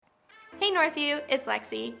Hey Northview, it's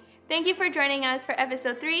Lexi. Thank you for joining us for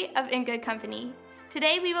episode 3 of In Good Company.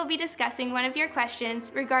 Today we will be discussing one of your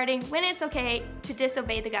questions regarding when it's okay to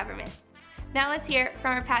disobey the government. Now let's hear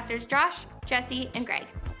from our pastors Josh, Jesse, and Greg.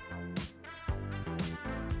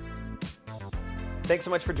 Thanks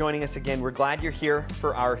so much for joining us again. We're glad you're here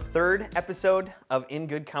for our 3rd episode of In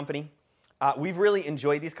Good Company. We've really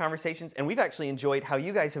enjoyed these conversations, and we've actually enjoyed how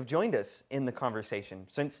you guys have joined us in the conversation.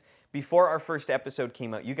 Since before our first episode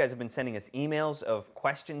came out, you guys have been sending us emails of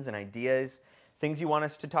questions and ideas, things you want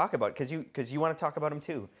us to talk about, because you want to talk about them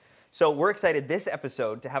too. So we're excited this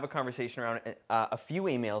episode to have a conversation around a few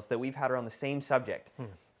emails that we've had around the same subject.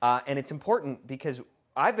 And it's important because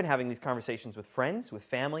I've been having these conversations with friends, with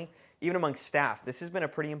family, even among staff. This has been a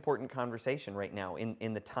pretty important conversation right now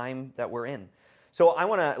in the time that we're in. So I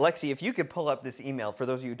want to, Lexi, if you could pull up this email. For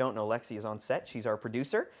those of you who don't know, Lexi is on set. She's our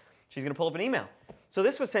producer. She's going to pull up an email. So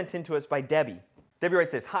this was sent in to us by Debbie. Debbie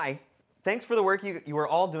writes this: "Hi, thanks for the work you are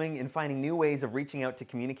all doing in finding new ways of reaching out to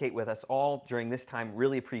communicate with us all during this time.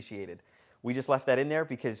 Really appreciated." We just left that in there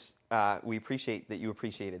because we appreciate that you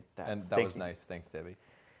appreciated that. And that was nice. Thanks, Debbie.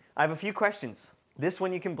 I have a few questions. This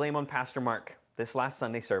one you can blame on Pastor Mark, this last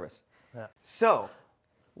Sunday service. Yeah. So,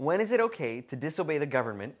 when is it okay to disobey the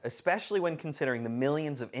government, especially when considering the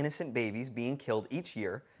millions of innocent babies being killed each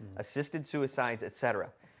year, assisted suicides, etc.?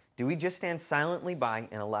 Do we just stand silently by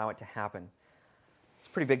and allow it to happen? It's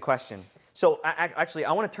a pretty big question. So actually,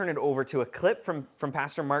 I want to turn it over to a clip from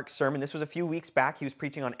Pastor Mark's sermon. This was a few weeks back. He was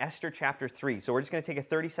preaching on Esther chapter 3. So we're just going to take a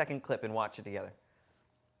 30-second clip and watch it together.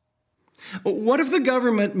 What if the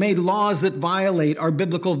government made laws that violate our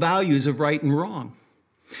biblical values of right and wrong?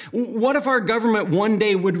 What if our government one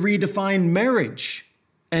day would redefine marriage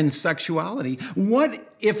and sexuality?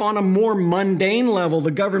 What if on a more mundane level,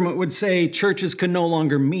 the government would say churches can no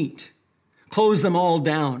longer meet, close them all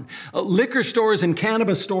down? Liquor stores and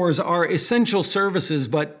cannabis stores are essential services,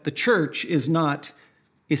 but the church is not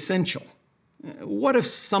essential. What if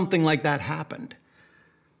something like that happened?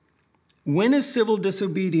 When is civil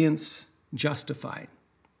disobedience justified?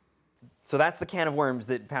 So that's the can of worms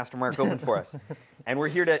that Pastor Mark opened for us. And we're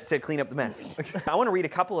here to clean up the mess. I want to read a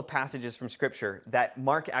couple of passages from Scripture that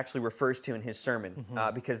Mark actually refers to in his sermon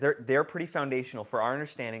because they're pretty foundational for our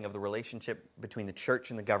understanding of the relationship between the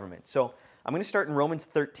church and the government. So I'm going to start in Romans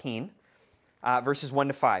 13, verses 1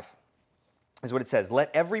 to 5. Is what it says: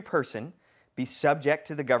 "Let every person be subject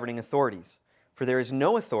to the governing authorities, for there is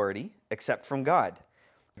no authority except from God.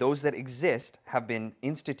 Those that exist have been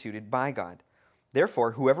instituted by God.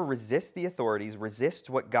 Therefore, whoever resists the authorities resists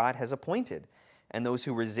what God has appointed, and those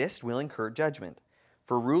who resist will incur judgment.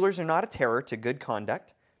 For rulers are not a terror to good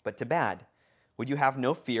conduct, but to bad. Would you have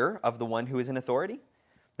no fear of the one who is in authority?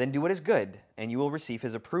 Then do what is good, and you will receive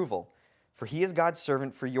his approval. For he is God's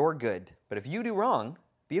servant for your good. But if you do wrong,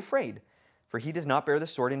 be afraid. For he does not bear the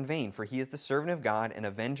sword in vain, for he is the servant of God, an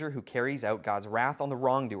avenger who carries out God's wrath on the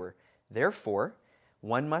wrongdoer. Therefore,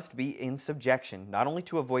 one must be in subjection, not only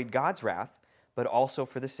to avoid God's wrath, but also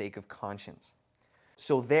for the sake of conscience."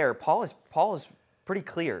 So there, Paul is pretty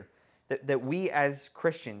clear that we as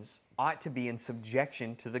Christians ought to be in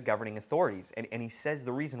subjection to the governing authorities. And he says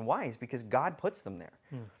the reason why is because God puts them there.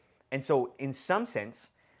 And so in some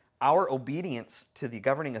sense, our obedience to the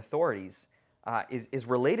governing authorities is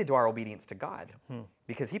related to our obedience to God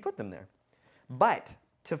because he put them there. But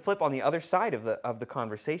to flip on the other side of the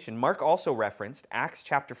conversation, Mark also referenced Acts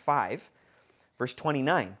chapter 5, verse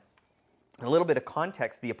 29. A little bit of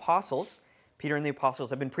context: the apostles, Peter and the apostles,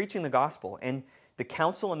 have been preaching the gospel, and the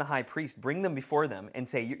council and the high priest bring them before them and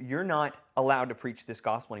say, "You're not allowed to preach this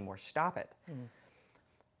gospel anymore. Stop it."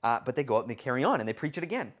 But they go out and they carry on and they preach it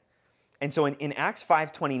again. And so in Acts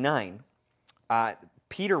 5:29,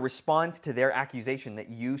 Peter responds to their accusation that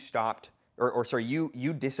you stopped,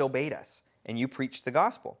 you disobeyed us and you preached the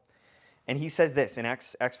gospel. And he says this in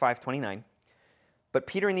Acts 5:29, "But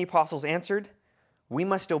Peter and the apostles answered, 'We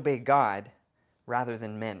must obey God rather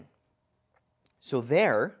than men.'" So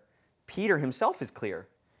there, Peter himself is clear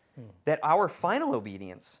that our final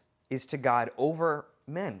obedience is to God over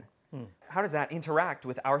men. How does that interact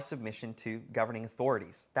with our submission to governing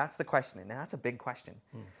authorities? That's the question, and that's a big question.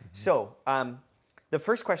 So the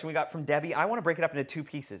first question we got from Debbie, I want to break it up into 2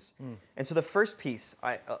 pieces. And so the first piece,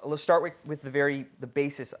 let's start with the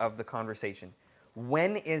basis of the conversation.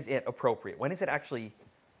 When is it appropriate? When is it actually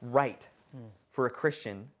right for a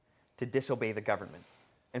Christian to disobey the government?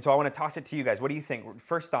 And so I want to toss it to you guys. What do you think?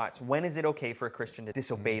 First thoughts, when is it okay for a Christian to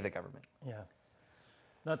disobey the government? Yeah.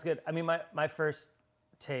 No, that's good. I mean, my first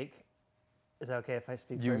take, is that okay if I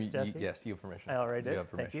speak first, Jesse? Yes, you have permission. I already did. You have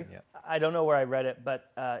permission, Thank you. yeah. I don't know where I read it, but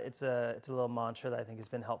it's a little mantra that I think has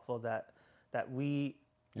been helpful, that we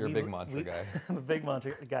You're a big mantra guy. I'm a big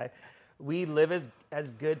mantra guy. We live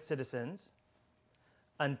as good citizens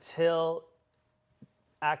until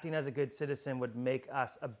acting as a good citizen would make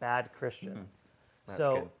us a bad Christian. That's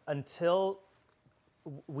So good. until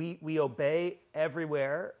we obey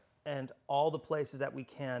everywhere and all the places that we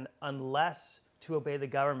can, unless to obey the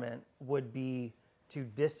government would be to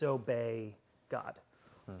disobey God.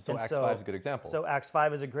 So And Acts 5 is a good example. So Acts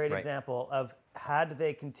 5 is a great Right. example of had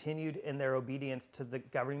they continued in their obedience to the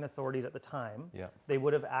governing authorities at the time, Yeah. they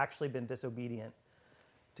would have actually been disobedient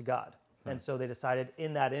to God. And so they decided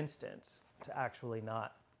in that instance to actually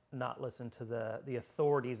not listen to the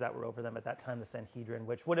authorities that were over them at that time, the Sanhedrin,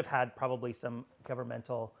 which would have had probably some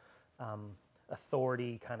governmental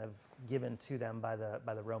authority kind of given to them by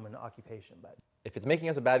the Roman occupation. But If it's making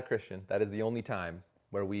us a bad Christian, that is the only time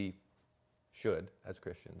where we should, as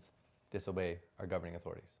Christians, disobey our governing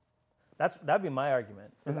authorities. that'd be my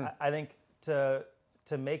argument. 'Cause I think to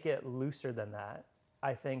make it looser than that,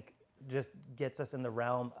 I think just gets us in the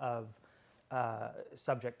realm of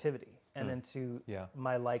subjectivity and into Yeah.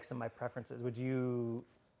 my likes and my preferences. Do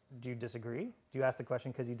you disagree? Do you ask the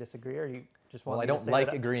question because you disagree, or you just want Well, I me to don't say like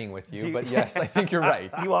that agreeing with Do you, you- but yes, I think you're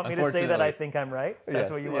right. you want me to say that I Unfortunately. think I'm right? That's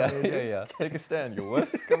Yes, what you want me to do? Yeah. Take a stand, you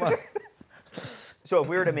wuss. Come on. So if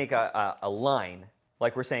we were to make a line,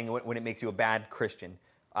 like we're saying when it makes you a bad Christian,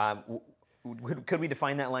 could we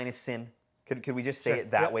define that line as sin? Could we just say Sure.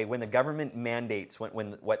 it that Yep. way? When the government mandates,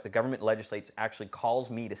 when what the government legislates actually calls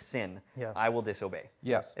me to sin, Yeah. I will disobey.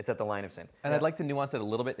 Yes. It's at the line of sin. And Yeah. I'd like to nuance it a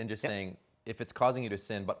little bit in just Yeah. saying if it's causing you to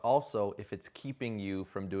sin, but also if it's keeping you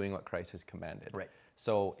from doing what Christ has commanded. Right.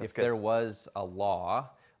 So That's if good. there was a law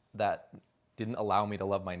that didn't allow me to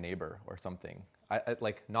love my neighbor or something, I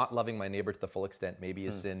like not loving my neighbor to the full extent maybe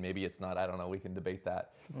is sin, maybe it's not. I don't know. We can debate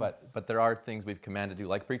that. But there are things we've commanded to do,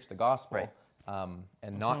 like preach the gospel. Right.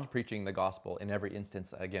 And not preaching the gospel in every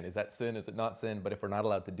instance. Again, is that sin? Is it not sin? But if we're not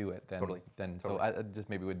allowed to do it, then Totally. so I just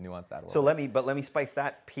maybe would nuance that a little. So let me spice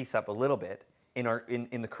that piece up a little bit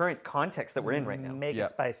in the current context that we're in right now. Make Yeah. it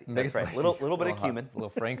spicy. Make That's it right. spicy. Little bit of hot. cumin. Little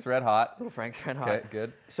Frank's Red Hot. Little Frank's Red Hot. Okay,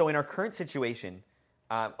 good. So in our current situation,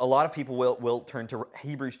 a lot of people will turn to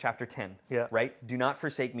Hebrews chapter 10. Yeah. Right. Do not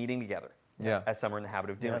forsake meeting together. Yeah. As some are in the habit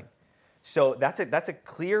of doing. Yeah. So that's a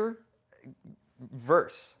clear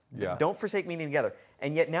verse. Yeah. Don't forsake meeting together.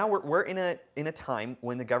 And yet now we're in a time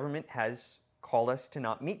when the government has called us to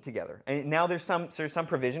not meet together. And now there's some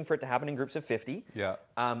provision for it to happen in groups of 50. Yeah.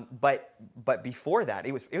 But before that,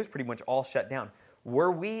 it was pretty much all shut down.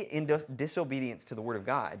 Were we in disobedience to the Word of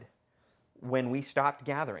God when we stopped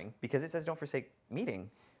gathering? Because it says don't forsake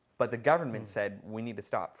meeting, but the government said we need to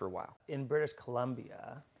stop for a while. In British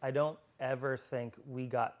Columbia, I don't ever think we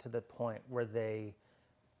got to the point where they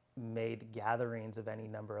made gatherings of any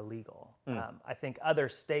number illegal. I think other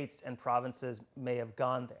states and provinces may have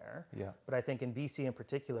gone there, Yeah. but I think in BC in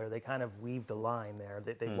particular, they kind of weaved a line there.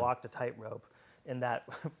 They walked a tightrope in that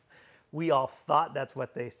we all thought that's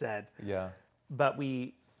what they said, Yeah. but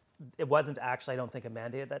it wasn't actually, I don't think, a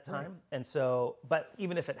mandate at that time. And so, but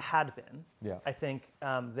even if it had been, Yeah. I think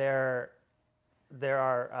there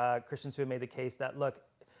are Christians who have made the case that, look,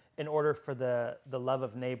 in order for the love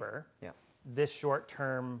of neighbor, Yeah. this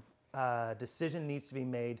short-term decision needs to be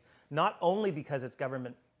made, not only because it's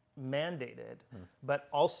government mandated, but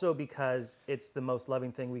also because it's the most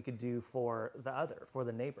loving thing we could do for the other, for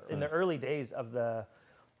the neighbor. In the early days of the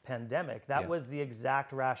pandemic, that Yeah. was the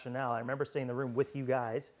exact rationale. I remember staying in the room with you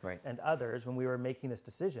guys Right. and others when we were making this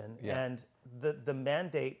decision. Yeah. And the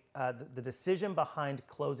mandate, the decision behind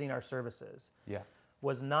closing our services Yeah.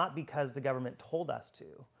 was not because the government told us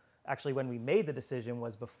to. Actually, when we made the decision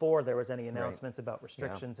was before there was any announcements about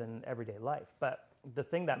restrictions in everyday life. But the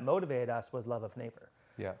thing that motivated us was love of neighbor.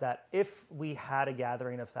 Yeah. That if we had a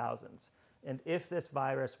gathering of thousands, and if this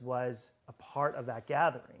virus was a part of that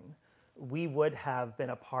gathering, we would have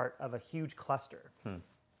been a part of a huge cluster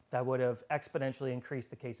that would have exponentially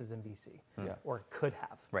increased the cases in BC, Yeah. or could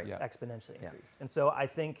have Right. Yeah. exponentially increased. And so I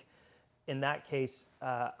think in that case,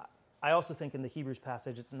 I also think in the Hebrews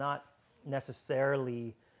passage, it's not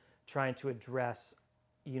necessarily trying to address,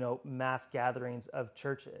 mass gatherings of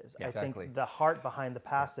churches. Yeah, I exactly. think the heart behind the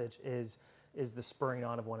passage is the spurring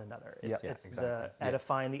on of one another. It's, Yeah, it's exactly. the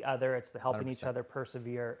edifying the other. It's the helping each 100%. other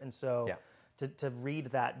persevere. And so Yeah. to read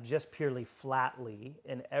that just purely flatly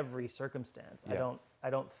in every circumstance, Yeah. I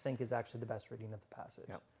don't think is actually the best reading of the passage.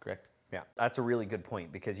 Yeah. Correct. Yeah, that's a really good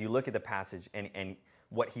point because you look at the passage and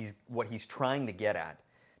what he's trying to get at.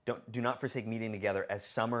 Do not forsake meeting together as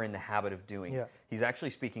some are in the habit of doing. Yeah. He's actually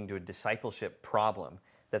speaking to a discipleship problem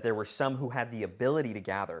that there were some who had the ability to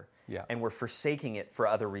gather Yeah. and were forsaking it for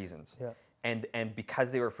other reasons. Yeah. And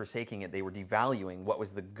because they were forsaking it, they were devaluing what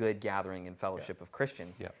was the good gathering and fellowship of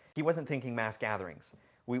Christians. Yeah. He wasn't thinking mass gatherings.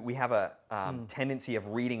 We have a tendency of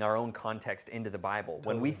reading our own context into the Bible.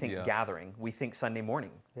 When we think gathering, we think Sunday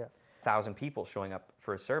morning. Yeah. 1,000 people showing up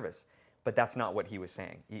for a service. But that's not what he was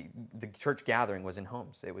saying. The church gathering was in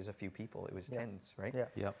homes. It was a few people. It was tens, right? Yeah.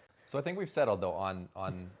 Yeah. So I think we've settled though on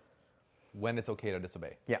when it's okay to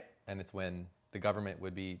disobey. Yeah. And it's when the government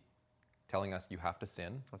would be telling us you have to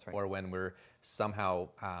sin, That's right. or when we're somehow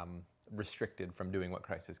restricted from doing what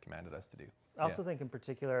Christ has commanded us to do. I also think in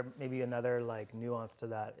particular, maybe another like nuance to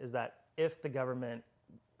that is that if the government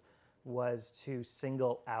was to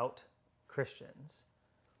single out Christians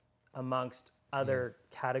amongst other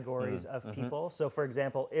categories of people. So for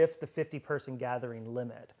example, if the 50-person gathering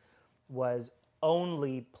limit was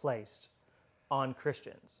only placed on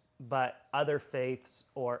Christians, but other faiths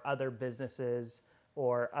or other businesses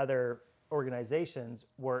or other organizations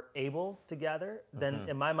were able to gather, then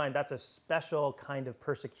in my mind, that's a special kind of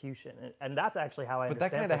persecution. And that's actually how I But that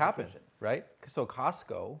understand kind of happened, persecution. right? So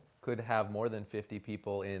Costco could have more than 50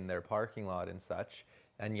 people in their parking lot and such,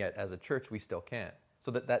 and yet as a church, we still can't. So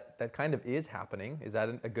that kind of is happening. Is that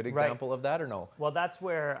a good example of that or no? Well, that's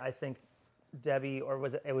where I think Debbie, or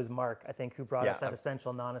it was Mark, I think, who brought up that Yeah.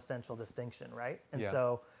 essential, non-essential distinction, right? And Yeah.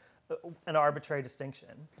 so an arbitrary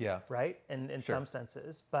distinction, Yeah. right? In Sure. some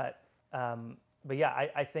senses. But yeah,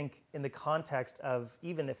 I think in the context of,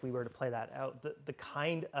 even if we were to play that out, the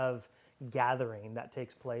kind of gathering that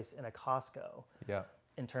takes place in a Costco, Yeah.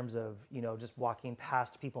 in terms of, just walking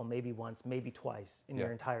past people maybe once, maybe twice in your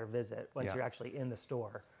Yeah. entire visit, once Yeah. you're actually in the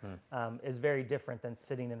store, is very different than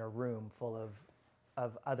sitting in a room full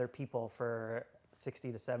of other people for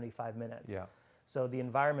 60 to 75 minutes. Yeah. So the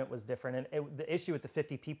environment was different. And the issue with the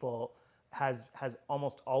 50 people has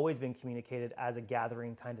almost always been communicated as a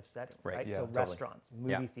gathering kind of setting, right? Yeah, So totally. restaurants,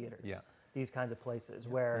 movie theaters, Yeah. these kinds of places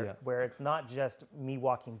where Yeah. where it's not just me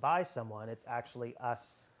walking by someone, it's actually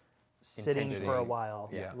us sitting for a Intentionally. while,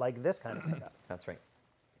 Yeah. like this kind of setup. That's right.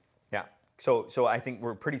 Yeah. So I think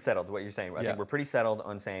we're pretty settled, what you're saying. I Yeah. think we're pretty settled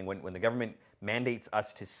on saying when the government mandates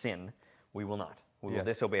us to sin, we will not. We will Yes.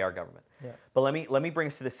 disobey our government. Yeah. But let me bring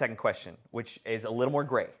us to the second question, which is a little more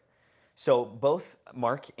gray. So both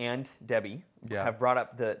Mark and Debbie Yeah. have brought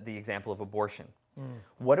up the example of abortion.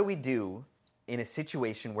 What do we do in a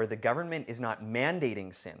situation where the government is not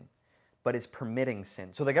mandating sin, but is permitting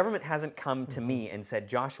sin? So the government hasn't come to me and said,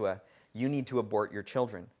 Joshua, you need to abort your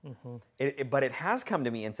children. But it has come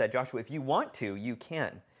to me and said, Joshua, if you want to, you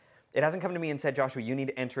can. It hasn't come to me and said, Joshua, you need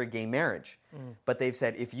to enter a gay marriage. But they've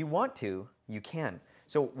said, if you want to, you can.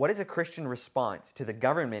 So what is a Christian response to the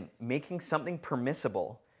government making something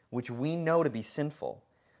permissible, which we know to be sinful,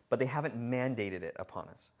 but they haven't mandated it upon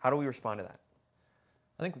us? How do we respond to that?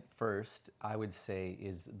 I think first I would say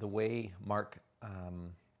is the way Mark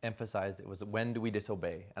emphasized it was, when do we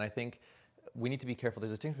disobey? And I think we need to be careful.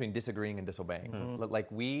 There's a distinction between disagreeing and disobeying.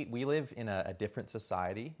 Like we live in a different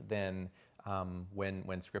society than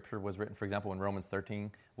when Scripture was written. For example, when Romans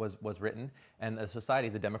 13 was written, and the society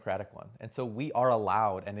is a democratic one, and so we are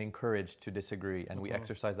allowed and encouraged to disagree, and we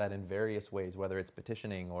exercise that in various ways, whether it's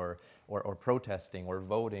petitioning or protesting or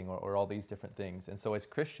voting or all these different things. And so as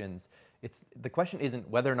Christians, the question isn't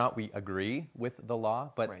whether or not we agree with the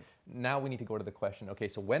law, but Right. now we need to go to the question, okay,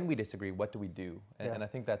 so when we disagree, what do we do? And, Yeah. and I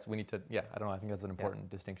think we need to, I don't know, I think that's an important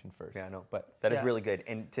distinction first. Yeah, I know. But That is Yeah. really good.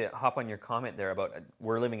 And to hop on your comment there about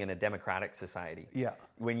we're living in a democratic society. Yeah.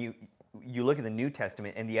 When you look at the New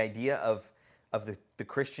Testament and the idea of the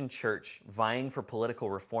Christian church vying for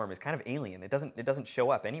political reform is kind of alien. It doesn't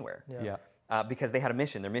show up anywhere. yeah. Because they had a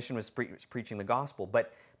mission. Their mission was preaching the gospel.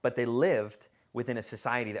 But they lived within a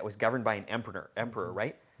society that was governed by an emperor,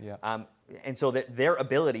 right? Yeah. And so that their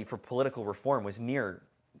ability for political reform was near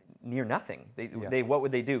nothing. They what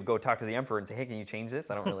would they do? Go talk to the emperor and say, "Hey, can you change this?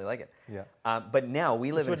 I don't really like it." Yeah. But now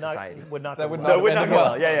we live in a Which would society. would not That go would well. not No, it would have not ended go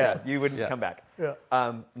well. well. Yeah. You wouldn't Yeah. come back.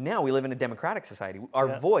 Yeah. Now we live in a democratic society. Our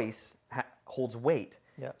Yeah. voice holds weight.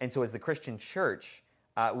 Yeah. And so as the Christian church,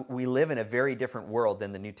 we live in a very different world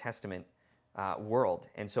than the New Testament world.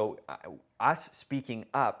 And so us speaking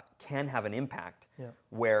up can have an impact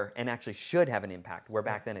and actually should have an impact, where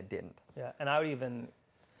back then it didn't. Yeah, and I would even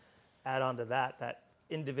add on to that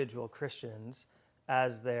individual Christians,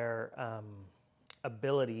 as their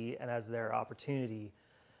ability and as their opportunity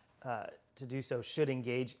to do so, should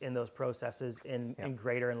engage in those processes in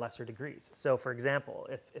greater and lesser degrees. So, for example,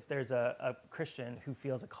 if there's a Christian who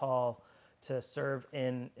feels a call to serve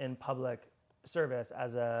in public service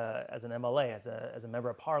as an MLA, as a member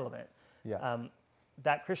of Parliament,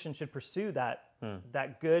 that Christian should pursue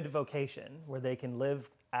that good vocation where they can live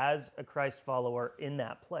as a Christ follower in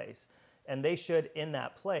that place, And they should, in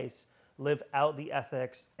that place, live out the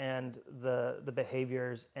ethics and the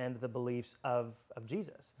behaviors and the beliefs of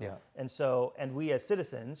Jesus. Yeah. And we as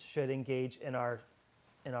citizens should engage in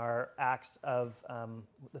our acts of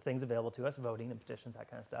the things available to us, voting and petitions, that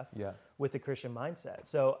kind of stuff, Yeah. with the Christian mindset.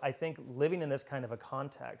 So I think living in this kind of a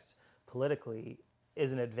context politically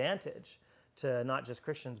is an advantage to not just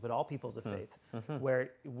Christians, but all peoples of faith,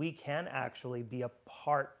 where we can actually be a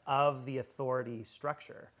part of the authority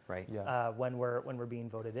structure, Right. Yeah. when we're being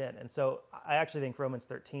voted in. And so I actually think Romans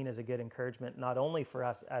 13 is a good encouragement, not only for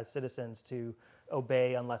us as citizens to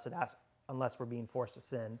obey unless we're being forced to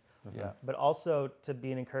sin, Yeah. but also to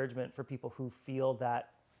be an encouragement for people who feel that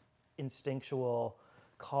instinctual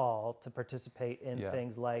call to participate in Yeah.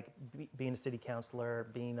 things like being a city councilor,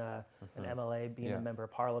 being an MLA, being Yeah. a member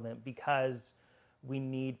of parliament, because we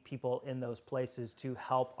need people in those places to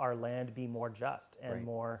help our land be more just and Right.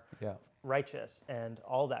 more Yeah. righteous and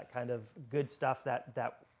all that kind of good stuff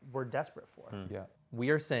that we're desperate for. Yeah.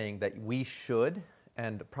 We are saying that we should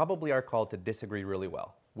and probably are called to disagree really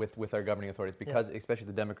well with our governing authorities because especially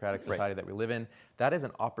the democratic society that we live in, that is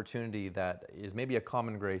an opportunity that is maybe a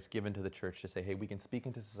common grace given to the church to say, hey, we can speak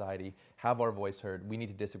into society, have our voice heard, we need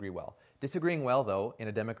to disagree well. Disagreeing well, though, in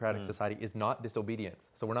a democratic society is not disobedience.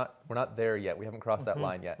 So we're not there yet. We haven't crossed that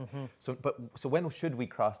line yet. So when should we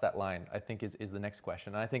cross that line, I think is the next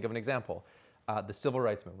question. And I think of an example, the civil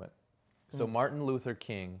rights movement. So Martin Luther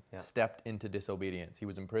King stepped into disobedience. He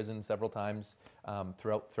was imprisoned several times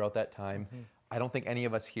throughout that time. I don't think any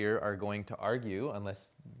of us here are going to argue,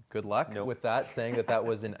 unless good luck with that, saying that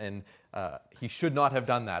was he should not have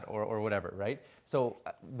done that or whatever, right? So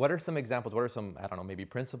what are some examples? What are some, I don't know, maybe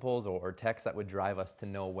principles or texts that would drive us to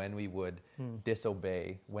know when we would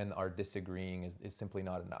disobey, when our disagreeing is simply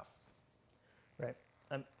not enough? Right.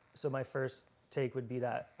 So my first take would be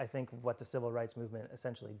that I think what the civil rights movement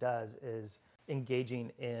essentially does is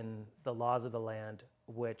engaging in the laws of the land,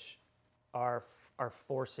 which are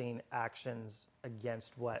forcing actions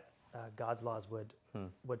against what God's laws would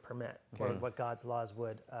permit, or what God's laws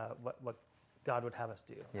would what God would have us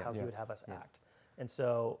do, how He would have us act. And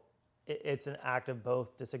so it's an act of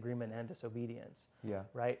both disagreement and disobedience. Yeah.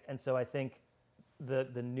 Right. And so I think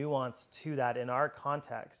the nuance to that in our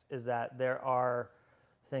context is that there are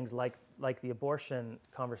things like the abortion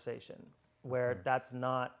conversation where that's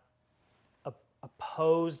not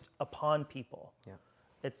opposed upon people. Yeah.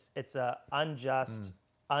 It's a unjust,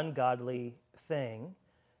 ungodly thing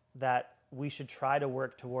that we should try to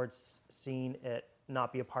work towards seeing it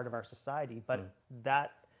not be a part of our society. But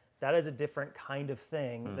that is a different kind of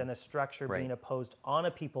thing than a structure being opposed on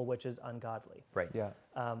a people which is ungodly. Right. Yeah.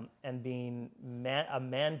 And being a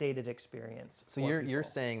mandated experience. So for you're people.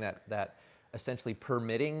 saying that essentially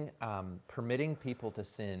permitting people to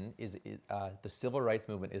sin is the civil rights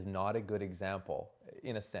movement is not a good example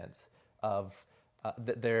in a sense of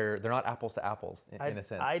they're not apples to apples in a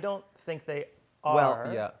sense. I don't think they are.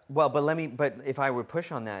 Well, yeah. Well, but if I would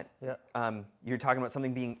push on that, Yeah. you're talking about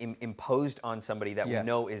something being imposed on somebody that we Yes.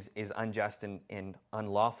 know is unjust and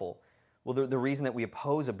unlawful. Well, the reason that we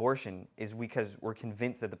oppose abortion is because we're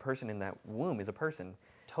convinced that the person in that womb is a person.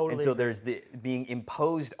 Totally And so agree. there's the being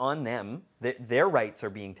imposed on them, that their rights are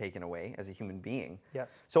being taken away as a human being.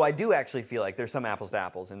 Yes. So I do actually feel like there's some apples to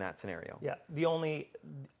apples in that scenario. Yeah.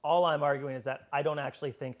 All I'm arguing is that I don't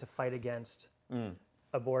actually think to fight against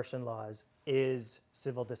abortion laws is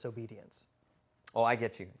civil disobedience. Oh, I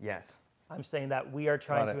get you. Yes. I'm saying that we are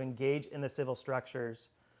trying Got to it. engage in the civil structures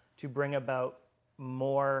to bring about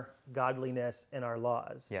more godliness in our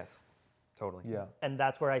laws. Yes. Totally. Yeah. And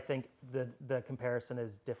that's where I think the comparison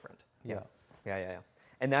is different. Yeah. Yeah.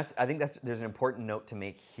 And I think there's an important note to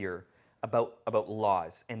make here about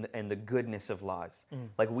laws and the goodness of laws.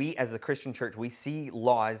 Like we as the Christian church, we see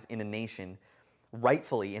laws in a nation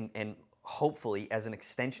rightfully and hopefully as an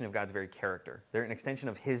extension of God's very character. They're an extension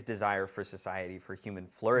of His desire for society, for human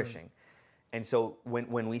flourishing. And so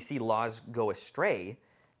when we see laws go astray,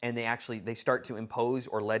 and they start to impose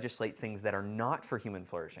or legislate things that are not for human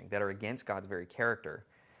flourishing, that are against God's very character,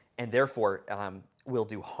 and therefore will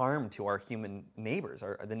do harm to our human neighbors,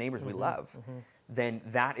 or the neighbors we love, then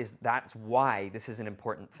that's why this is an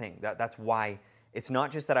important thing. That's why it's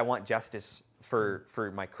not just that I want justice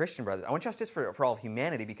for my Christian brothers. I want justice for all of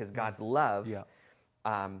humanity because God's love,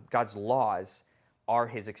 God's laws are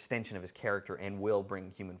His extension of His character and will bring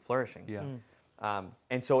human flourishing. Yeah.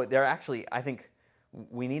 And so they're actually, I think,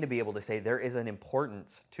 we need to be able to say there is an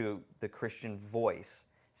importance to the Christian voice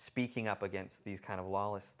speaking up against these kind of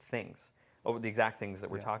lawless things, or the exact things that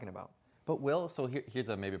we're talking about. But Will, so here's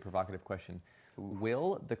maybe a provocative question.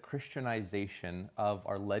 will the Christianization of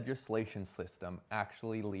our legislation system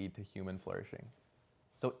actually lead to human flourishing?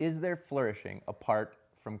 So is there flourishing apart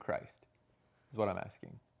from Christ? Is what I'm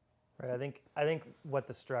asking. Right. I think what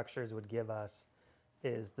the structures would give us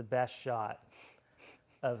is the best shot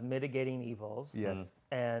of mitigating evils Yes.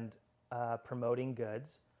 and promoting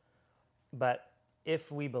goods. But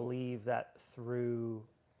if we believe that through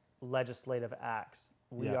legislative acts,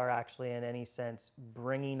 we Yeah. are actually in any sense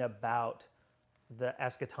bringing about the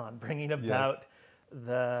eschaton, bringing about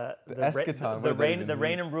the eschaton, what does that reign even the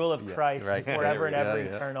reign mean? and rule of Yeah, Christ right. forever and Yeah, ever,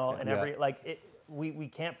 yeah. eternal, and Yeah. every we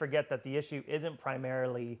can't forget that the issue isn't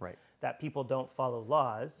primarily Right. that people don't follow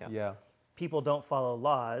laws. Yeah. People don't follow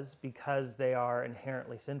laws because they are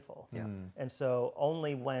inherently sinful. Yeah. And so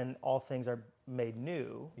only when all things are made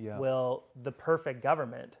new Yeah. will the perfect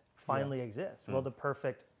government finally exist. Will the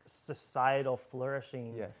perfect societal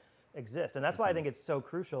flourishing Yes. exist? And that's why I think it's so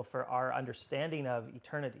crucial for our understanding of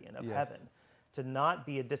eternity and of Yes. heaven to not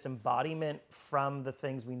be a disembodiment from the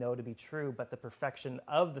things we know to be true, but the perfection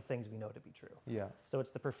of the things we know to be true. Yeah. So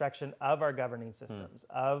it's the perfection of our governing systems,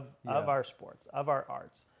 of Yeah. our sports, of our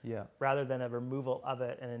arts, Yeah. rather than a removal of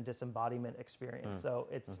it and a disembodiment experience. So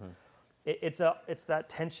it's that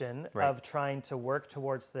tension Right. of trying to work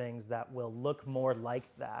towards things that will look more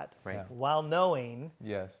like that, Right. Yeah. while knowing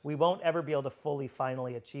Yes. we won't ever be able to fully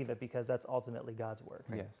finally achieve it because that's ultimately God's work.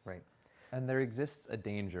 Yes. Right. And there exists a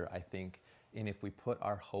danger, I think, in if we put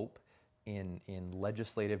our hope in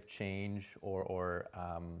legislative change or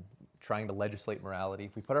trying to legislate morality,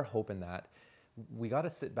 if we put our hope in that, we got to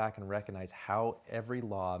sit back and recognize how every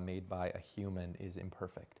law made by a human is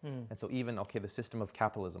imperfect. And so even, okay, the system of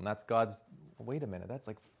capitalism, that's God's, wait a minute, that's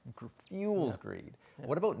like fuels greed.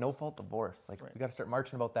 What about no-fault divorce? Like, we got to start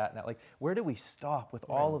marching about that now. Like, where do we stop with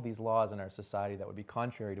all of these laws in our society that would be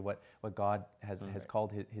contrary to what God has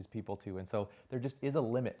called his people to? And so there just is a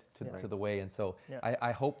limit to the way. And so Yeah.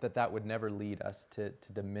 I hope that would never lead us to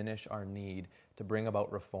diminish our need to bring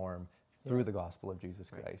about reform through the gospel of Jesus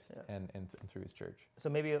Christ and through his church. So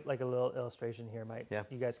maybe like a little illustration here, Yeah.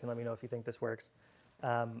 you guys can let me know if you think this works.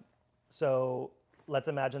 So let's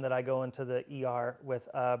imagine that I go into the ER with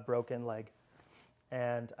a broken leg,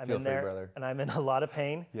 and I'm Feel in free, there, brother. and I'm in a lot of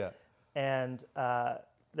pain. Yeah. And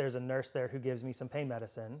there's a nurse there who gives me some pain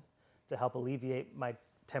medicine to help alleviate my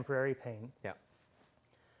temporary pain. Yeah.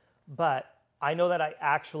 But I know that I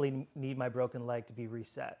actually need my broken leg to be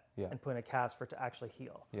reset Yeah. and put in a cast for it to actually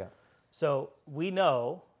heal. Yeah. So we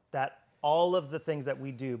know that all of the things that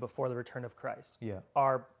we do before the return of Christ Yeah.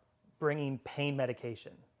 are bringing pain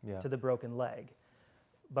medication Yeah. to the broken leg.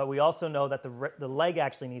 But we also know that the leg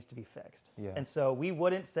actually needs to be fixed. Yeah. And so we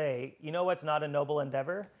wouldn't say, you know what's not a noble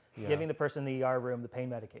endeavor? Yeah. Giving the person in the ER room the pain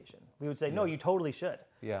medication. We would say, no, you totally should.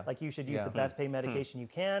 Yeah. Like, you should use Yeah. the best pain medication you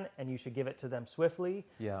can, and you should give it to them swiftly.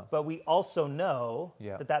 Yeah. But we also know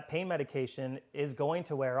Yeah. that pain medication is going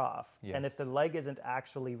to wear off. And if Yes. the leg isn't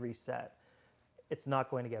actually reset, it's not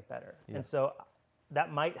going to get better. Yeah. And so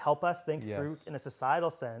that might help us think through, Yes. in a societal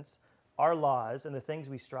sense, our laws and the things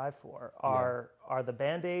we strive for are the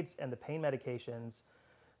Band-Aids and the pain medications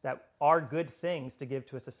that are good things to give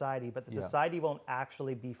to a society, but the Yeah. society won't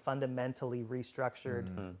actually be fundamentally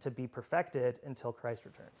restructured to be perfected until Christ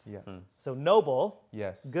returns. Yeah. So noble,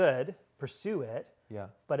 Yes. good, pursue it, Yeah.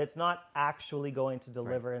 but it's not actually going to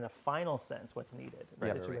deliver in a final sense what's needed in the Right,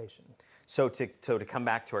 right, right. situation. So to come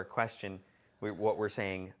back to our question, what we're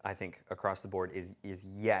saying, I think, across the board is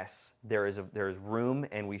yes, there is room,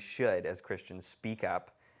 and we should, as Christians, speak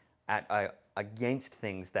up against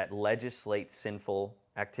things that legislate sinful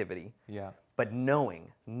activity. Yeah. But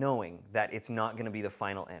knowing that it's not going to be the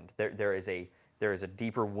final end. There is a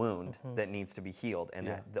deeper wound that needs to be healed, and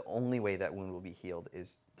Yeah. that the only way that wound will be healed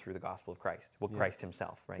is through the gospel of Christ. Well, Christ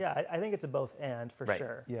Himself, right? Yeah, I think it's a both and for Right.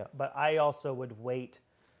 sure. Yeah. But I also would weight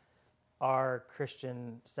our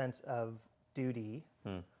Christian sense of duty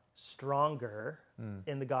stronger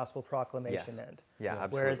in the gospel proclamation Yes. end. Yeah,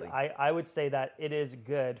 Whereas absolutely. I would say that it is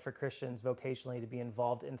good for Christians vocationally to be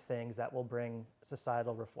involved in things that will bring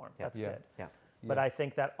societal reform. That's Yeah. good. Yeah. But I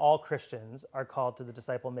think that all Christians are called to the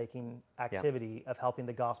disciple-making activity of helping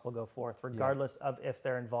the gospel go forth, regardless of if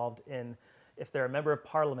they're involved in, if they're a member of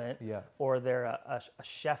parliament Yeah. or they're a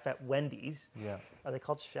chef at Wendy's. Yeah. Are they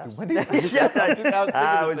called chefs? That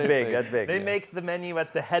was big. That's big. They yeah. make the menu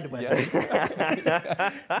at the head Wendy's.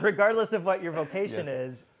 Regardless of what your vocation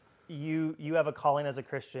is, you have a calling as a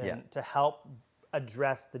Christian Yeah. to help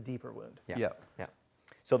address the deeper wound. Yeah. Yeah. Yeah.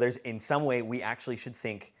 So there's, in some way, we actually should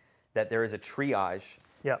think that there is a triage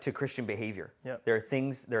Yeah. to Christian behavior. Yeah. There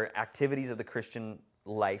are activities of the Christian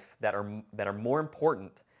life that are more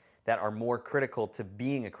important that are more critical to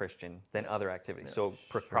being a Christian than other activities. So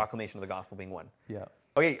proclamation of the gospel being one. Yeah.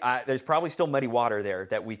 Okay, there's probably still muddy water there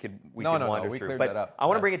that we could wander we through. cleared But that up. I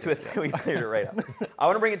want to bring it to we cleared it right up. I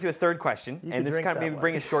want to bring it to a third question, You and can this drink kind of that maybe one.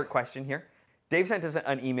 bring a short question here. Dave sent us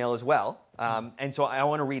an email as well, and so I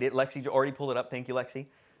want to read it. Lexi already pulled it up. Thank you, Lexi.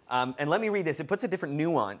 And let me read this. It puts a different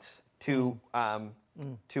nuance to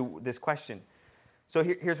this question. So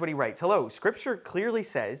here's what he writes. Hello, Scripture clearly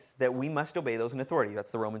says that we must obey those in authority.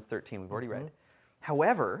 That's the Romans 13 we've already read.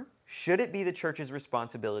 However, should it be the church's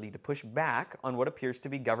responsibility to push back on what appears to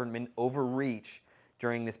be government overreach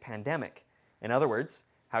during this pandemic? In other words,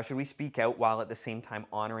 how should we speak out while at the same time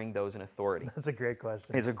honoring those in authority? That's a great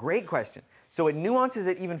question. It's a great question. So it nuances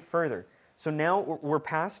it even further. So now we're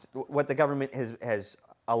past what the government has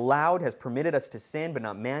allowed, has permitted us to sin, but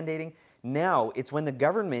not mandating. Now it's when the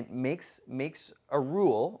government makes a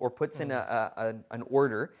rule or puts in an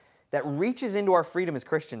order that reaches into our freedom as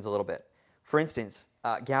Christians a little bit. For instance,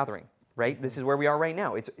 gathering, right? This is where we are right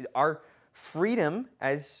now. It's our freedom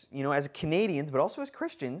as Canadians, but also as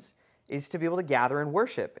Christians, is to be able to gather and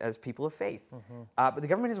worship as people of faith. But the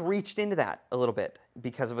government has reached into that a little bit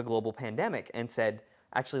because of a global pandemic and said,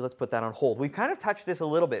 actually, let's put that on hold. We've kind of touched this a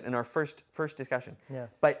little bit in our first discussion. Yeah.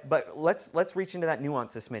 But let's reach into that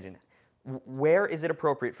nuance a smidgen. Where is it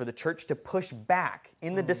appropriate for the church to push back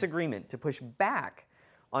in the disagreement, to push back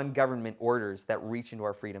on government orders that reach into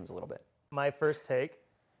our freedoms a little bit? My first take,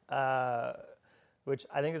 which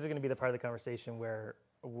I think this is going to be the part of the conversation where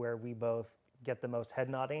we both get the most head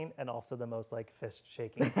nodding and also the most like fist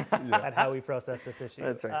shaking at how we process this issue.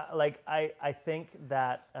 That's right. I think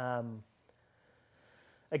that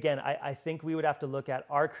again, I think we would have to look at,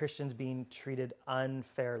 are Christians being treated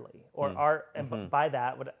unfairly, or and by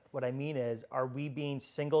that what I mean is, are we being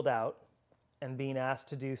singled out and being asked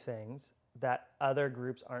to do things that other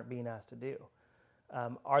groups aren't being asked to do?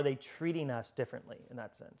 Are they treating us differently in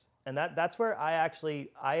that sense? And that's where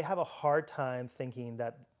I have a hard time thinking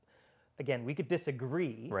that, again, we could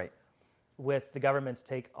disagree with the government's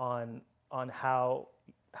take on how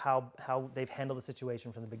they've handled the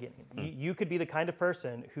situation from the beginning. You could be the kind of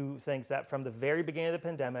person who thinks that from the very beginning of the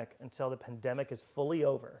pandemic until the pandemic is fully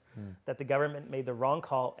over, that the government made the wrong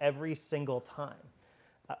call every single time.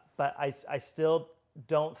 But I still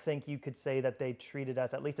don't think you could say that they treated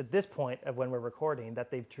us, at least at this point of when we're recording, that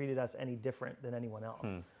they've treated us any different than anyone else.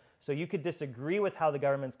 So you could disagree with how the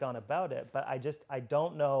government's gone about it, but I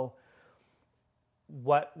don't know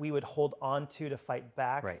what we would hold on to fight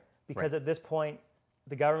back. Because at this point,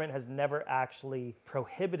 the government has never actually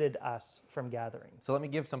prohibited us from gathering. So let me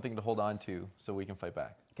give something to hold on to so we can fight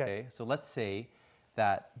back. Okay. So let's say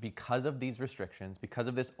that because of these restrictions, because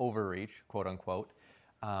of this overreach, quote unquote,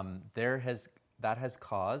 that has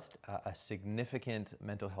caused a significant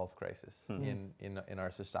mental health crisis in our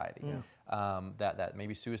society. That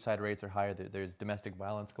maybe suicide rates are higher. There's domestic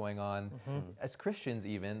violence going on. As Christians,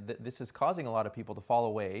 even this is causing a lot of people to fall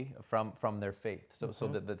away from their faith. So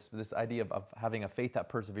this idea of having a faith that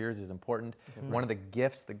perseveres is important. One of the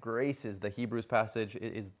gifts, the graces, the Hebrews passage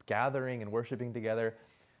is gathering and worshiping together.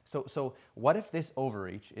 So what if this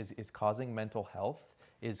overreach is causing mental health?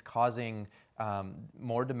 Is causing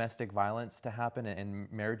more domestic violence to happen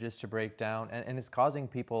and marriages to break down, and is causing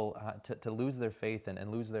people to lose their faith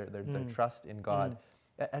and lose their trust in God.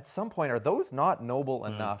 At some point, are those not noble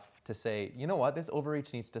enough to say, you know what, this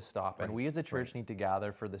overreach needs to stop, and we as a church need to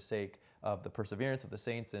gather for the sake of the perseverance of the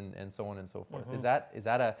saints and so on and so forth? Is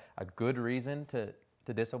that a good reason to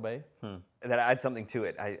disobey? That adds something to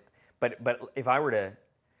it. But if I were to,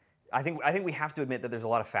 I think we have to admit that there's a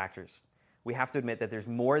lot of factors. We have to admit that there's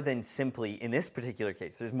more than simply, in this particular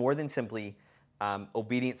case, there's more than simply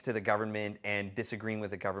obedience to the government and disagreeing with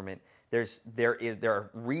the government. There are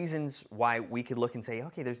reasons why we could look and say,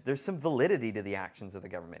 okay, there's some validity to the actions of the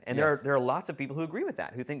government, and there are lots of people who agree with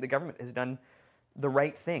that, who think the government has done the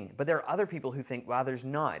right thing. But there are other people who think, well, there's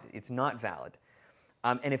not. It's not valid.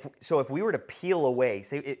 And if we were to peel away,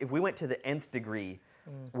 say, if we went to the nth degree,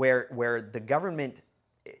 where the government,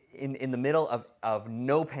 in the middle of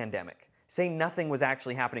no pandemic, say nothing was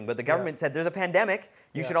actually happening, but the government said there's a pandemic,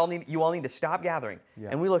 you all need to stop gathering.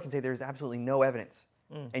 And we look and say there's absolutely no evidence.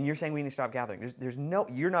 And you're saying we need to stop gathering.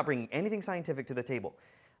 You're not bringing anything scientific to the table.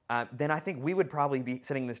 Then I think we would probably be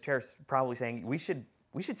sitting in this chair probably saying we should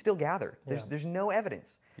still gather. There's no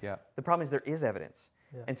evidence. The problem is there is evidence.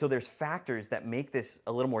 And so there's factors that make this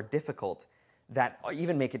a little more difficult, that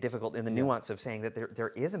even make it difficult in the nuance of saying that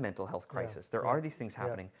there is a mental health crisis. There are these things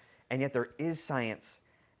happening, and yet there is science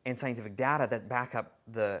and scientific data that back up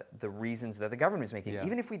the reasons that the government is making.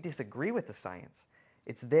 Even if we disagree with the science,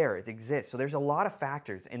 it's there, it exists. So there's a lot of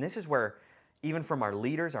factors, and this is where even from our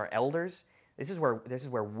leaders, our elders. This is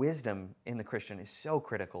where wisdom in the Christian is so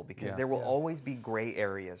critical, because there will always be gray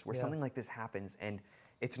areas where something like this happens and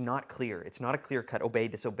it's not clear. It's not a clear cut, obey,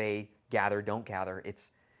 disobey, gather, don't gather.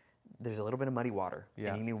 There's a little bit of muddy water,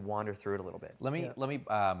 and you need to wander through it a little bit. Let me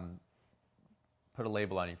put a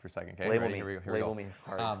label on you for a second, okay? Label Ready? me. Here we Label go. me.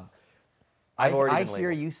 I've already I been hear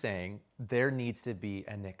labeled. you saying there needs to be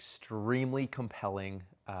an extremely compelling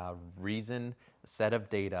reason, set of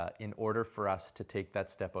data in order for us to take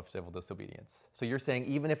that step of civil disobedience. So you're saying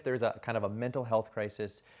even if there's a kind of a mental health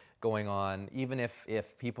crisis going on, even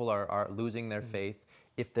if people are losing their faith,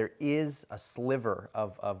 if there is a sliver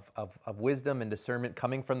of wisdom and discernment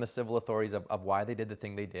coming from the civil authorities of why they did the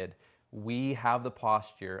thing they did, we have the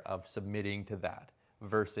posture of submitting to that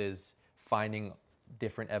versus finding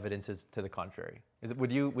different evidences to the contrary.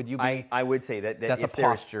 Would you be? I would say that that's if a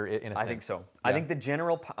posture in a sense. I think so. Yeah. I think the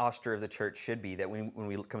general posture of the church should be that when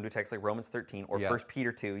we come to a text like Romans 13 or 1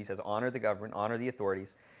 Peter 2, he says, honor the government, honor the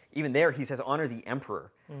authorities. Even there, he says, honor the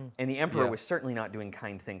emperor. And the emperor was certainly not doing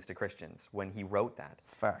kind things to Christians when he wrote that.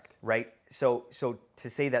 Fact. Right? So to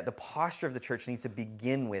say that the posture of the church needs to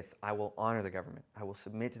begin with, I will honor the government. I will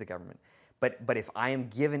submit to the government. But if I am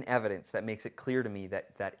given evidence that makes it clear to me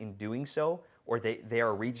that in doing so, or they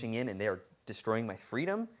are reaching in and they are destroying my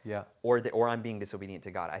freedom, or I'm being disobedient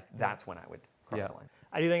to God, that's when I would cross the line.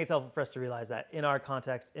 I do think it's helpful for us to realize that in our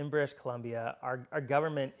context, in British Columbia, our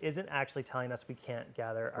government isn't actually telling us we can't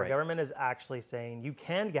gather. Our government is actually saying you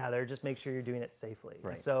can gather, just make sure you're doing it safely.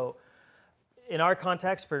 Right. So in our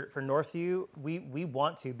context for Northview, we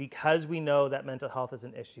want to, because we know that mental health is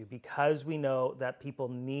an issue, because we know that people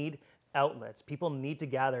need outlets, people need to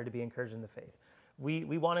gather to be encouraged in the faith.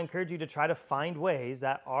 We want to encourage you to try to find ways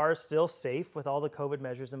that are still safe with all the COVID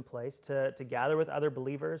measures in place to gather with other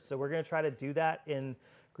believers. So we're going to try to do that in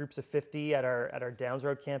groups of 50 at our Downs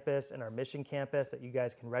Road campus and our Mission campus that you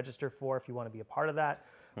guys can register for if you want to be a part of that.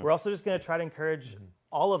 We're also just going to try to encourage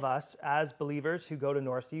all of us as believers who go to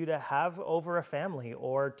Northview to have over a family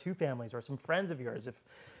or two families or some friends of yours, if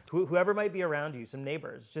whoever might be around you, some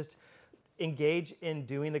neighbors, just engage in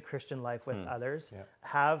doing the Christian life with others.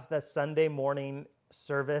 Have the Sunday morning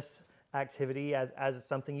service activity as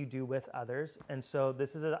something you do with others. And so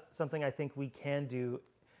this is something I think we can do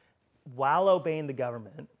while obeying the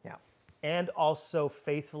government and also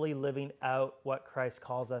faithfully living out what Christ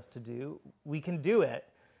calls us to do. We can do it.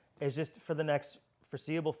 It's just for the next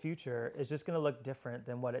foreseeable future, it's just going to look different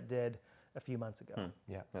than what it did a few months ago.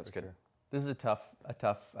 Yeah, That's good. Sure. This is a tough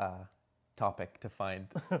topic to find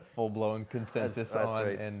full-blown consensus that's on.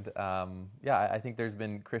 right. And I think there's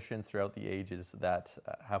been Christians throughout the ages that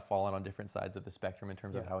have fallen on different sides of the spectrum in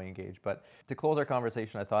terms of how we engage. But to close our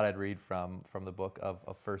conversation, I thought I'd read from the book of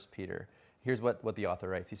 1 Peter. Here's what the author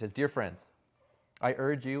writes. He says, "Dear friends, I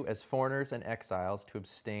urge you as foreigners and exiles to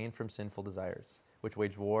abstain from sinful desires, which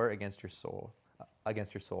wage war against your soul.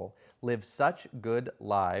 Live such good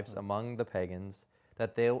lives among the pagans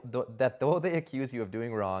that though they accuse you of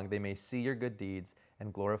doing wrong, they may see your good deeds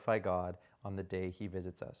and glorify God on the day he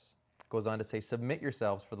visits us." Goes on to say, "Submit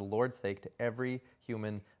yourselves for the Lord's sake to every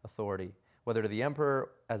human authority, whether to the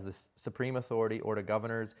emperor as the supreme authority or to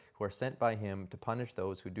governors who are sent by him to punish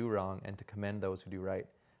those who do wrong and to commend those who do right.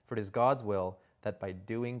 For it is God's will that by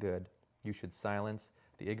doing good you should silence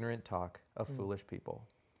the ignorant talk of foolish people.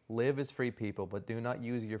 Live as free people, but do not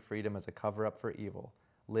use your freedom as a cover-up for evil.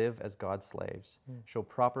 Live as God's slaves. Show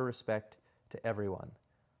proper respect to everyone.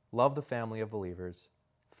 Love the family of believers.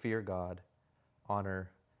 Fear God.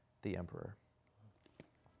 Honor the emperor."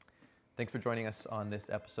 Thanks for joining us on this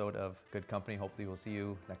episode of Good Company. Hopefully we'll see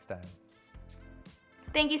you next time.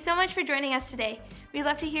 Thank you so much for joining us today. We'd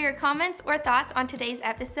love to hear your comments or thoughts on today's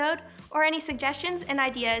episode, or any suggestions and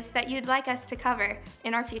ideas that you'd like us to cover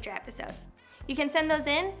in our future episodes. You can send those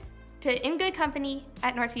in to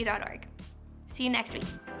ingoodcompany@northview.org. See you next week.